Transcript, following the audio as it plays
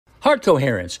Heart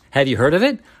coherence. Have you heard of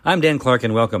it? I'm Dan Clark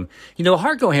and welcome.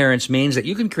 Heart coherence means that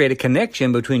you can create a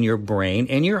connection between your brain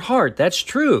and your heart. That's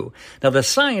true. Now, the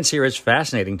science here is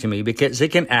fascinating to me because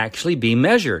it can actually be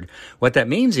measured. What that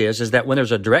means is that when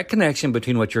there's a direct connection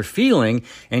between what you're feeling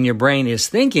and your brain is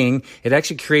thinking, it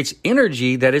actually creates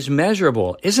energy that is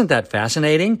measurable. Isn't that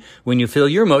fascinating? When you feel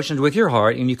your emotions with your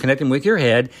heart and you connect them with your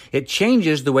head, it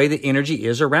changes the way the energy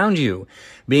is around you.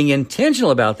 Being intentional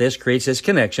about this creates this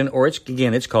connection, or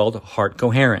it's called heart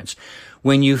coherence.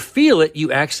 When you feel it,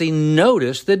 you actually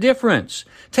notice the difference.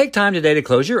 Take time today to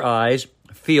close your eyes,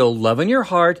 feel love in your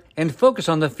heart, and focus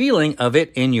on the feeling of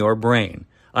it in your brain.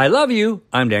 I love you.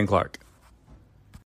 I'm Dan Clark.